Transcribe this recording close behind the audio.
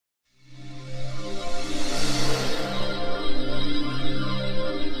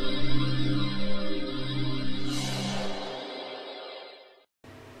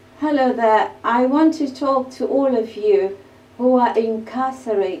Hello there. I want to talk to all of you who are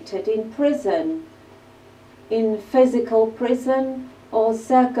incarcerated in prison, in physical prison, or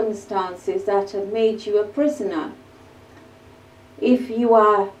circumstances that have made you a prisoner. If you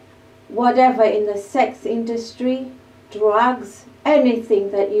are whatever in the sex industry, drugs,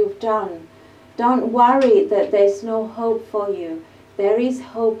 anything that you've done, don't worry that there's no hope for you. There is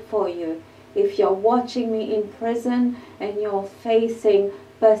hope for you. If you're watching me in prison and you're facing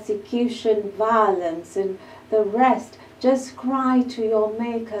persecution, violence, and the rest, just cry to your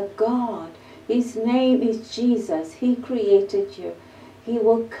Maker God. His name is Jesus. He created you. He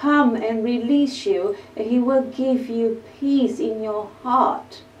will come and release you, and He will give you peace in your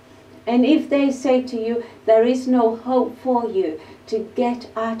heart. And if they say to you, there is no hope for you to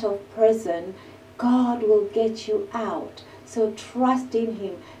get out of prison, God will get you out. So trust in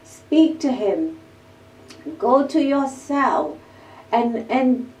Him. Speak to Him. Go to your cell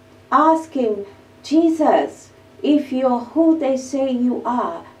and ask Him, Jesus, if you're who they say you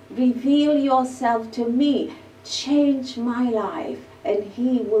are, reveal yourself to me. Change my life, and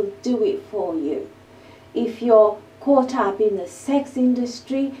He will do it for you. If you're caught up in the sex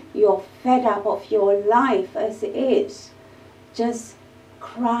industry, you're fed up of your life as it is, just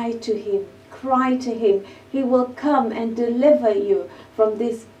cry to Him. Cry to Him. He will come and deliver you from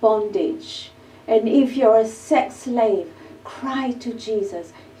this bondage. And if you're a sex slave, cry to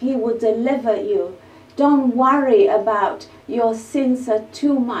Jesus. He will deliver you. Don't worry about your sins are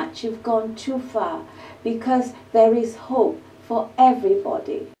too much. You've gone too far, because there is hope for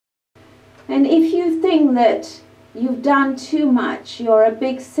everybody. And if you think that you've done too much, you're a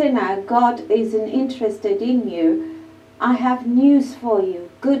big sinner, God isn't interested in you, I have news for you,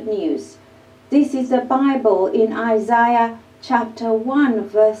 good news. This is the Bible in Isaiah chapter 1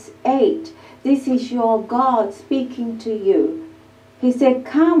 verse 8. This is your God speaking to you. He said,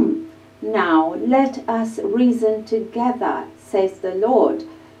 "Come now, let us reason together, says the Lord.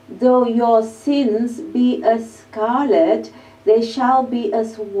 Though your sins be as scarlet, they shall be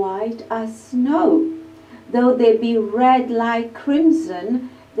as white as snow. Though they be red like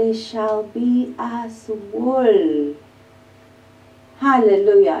crimson, they shall be as wool."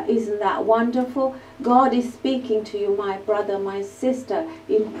 Hallelujah. Isn't that wonderful? God is speaking to you, my brother, my sister,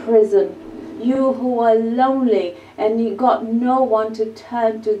 in prison. You who are lonely and you got no one to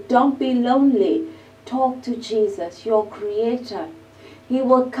turn to, don't be lonely. Talk to Jesus, your Creator. He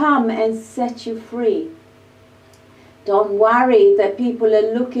will come and set you free. Don't worry that people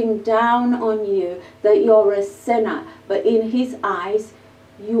are looking down on you, that you're a sinner. But in His eyes,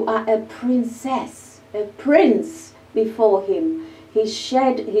 you are a princess, a prince before Him. He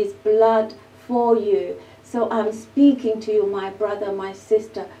shed His blood for you. So I'm speaking to you, my brother, my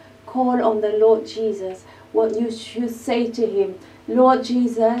sister. Call on the Lord Jesus. What you should say to Him, Lord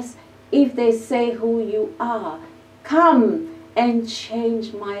Jesus, if they say who you are, come and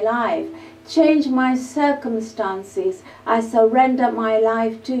change my life. Change my circumstances. I surrender my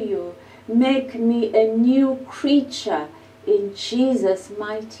life to you. Make me a new creature in Jesus'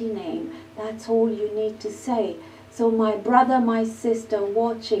 mighty name. That's all you need to say. So my brother, my sister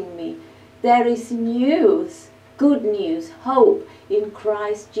watching me, there is news, good news, hope in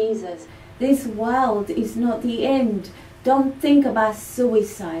Christ Jesus. This world is not the end. Don't think about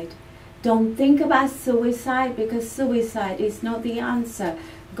suicide. Don't think about suicide, because suicide is not the answer.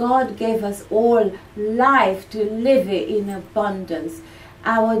 God gave us all life to live it in abundance.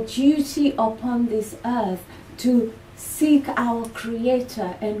 Our duty upon this earth to seek our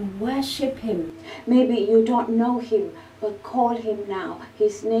Creator and worship Him. Maybe you don't know Him, but call Him now.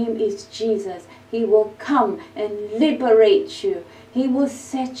 His name is Jesus. He will come and liberate you. He will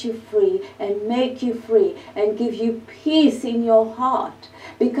set you free and make you free and give you peace in your heart.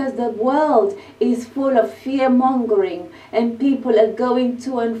 Because the world is full of fear-mongering and people are going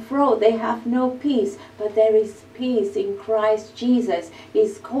to and fro. They have no peace, but there is peace in Christ Jesus.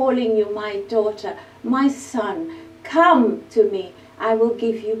 He's calling you, my daughter, my son. Come to me. I will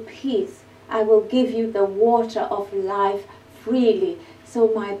give you peace. I will give you the water of life freely.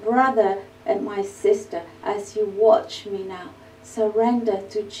 So my brother and my sister, as you watch me now, surrender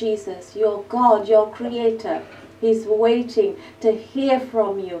to Jesus, your God, your Creator. He's waiting to hear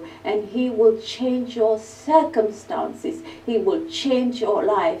from you, and He will change your circumstances. He will change your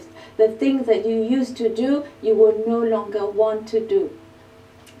life. The things that you used to do, you will no longer want to do.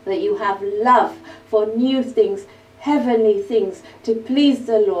 That you have love for new things, heavenly things, to please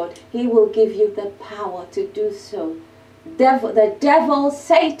the Lord. He will give you the power to do so. The devil,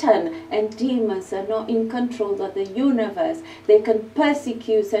 Satan, and demons are not in control of the universe. They can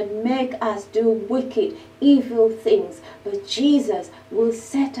persecute and make us do wicked, evil things. But Jesus will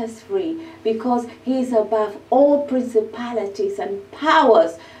set us free because he is above all principalities and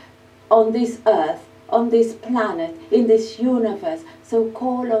powers on this earth, on this planet, in this universe. So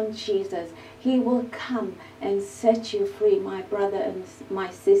call on Jesus. He will come and set you free, my brother and my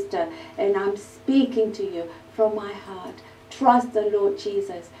sister. And I'm speaking to you from my heart. Trust the Lord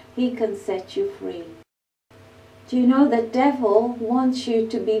Jesus. He can set you free. Do you know the devil wants you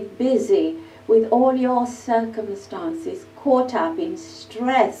to be busy with all your circumstances, caught up in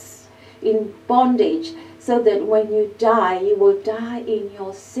stress, in bondage, so that when you die, you will die in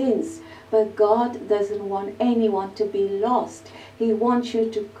your sins. But God doesn't want anyone to be lost. He wants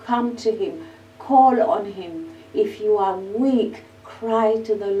you to come to him, call on him. If you are weak, cry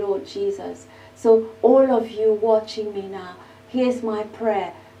to the Lord Jesus. So all of you watching me now, here's my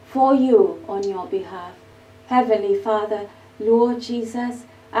prayer for you on your behalf. Heavenly Father, Lord Jesus,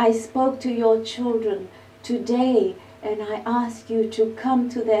 I spoke to your children today and I ask you to come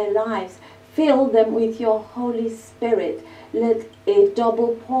to their lives. Fill them with your Holy Spirit. Let a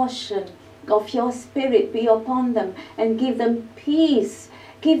double portion of your Spirit be upon them and give them peace.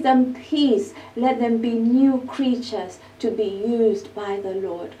 Give them peace. Let them be new creatures to be used by the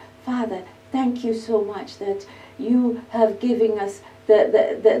Lord. Father, thank you so much that you have given us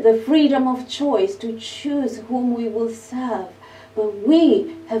the freedom of choice to choose whom we will serve. But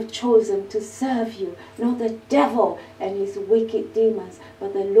we have chosen to serve you, not the devil and his wicked demons,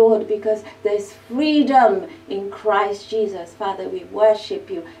 but the Lord, because there's freedom in Christ Jesus. Father, we worship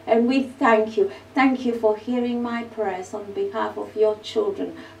you and we thank you. Thank you for hearing my prayers on behalf of your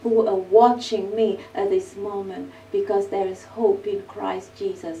children who are watching me at this moment, because there is hope in Christ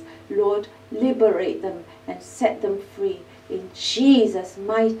Jesus. Lord, liberate them and set them free in Jesus'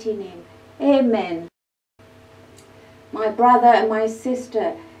 mighty name. Amen. My brother and my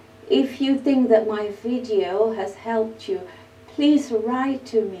sister, if you think that my video has helped you, please write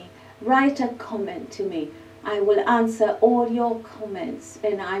to me. Write a comment to me. I will answer all your comments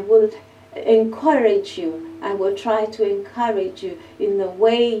and I will encourage you. I will try to encourage you in the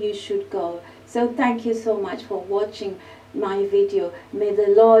way you should go. So thank you so much for watching my video. May the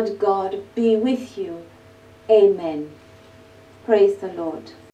Lord God be with you. Amen. Praise the Lord.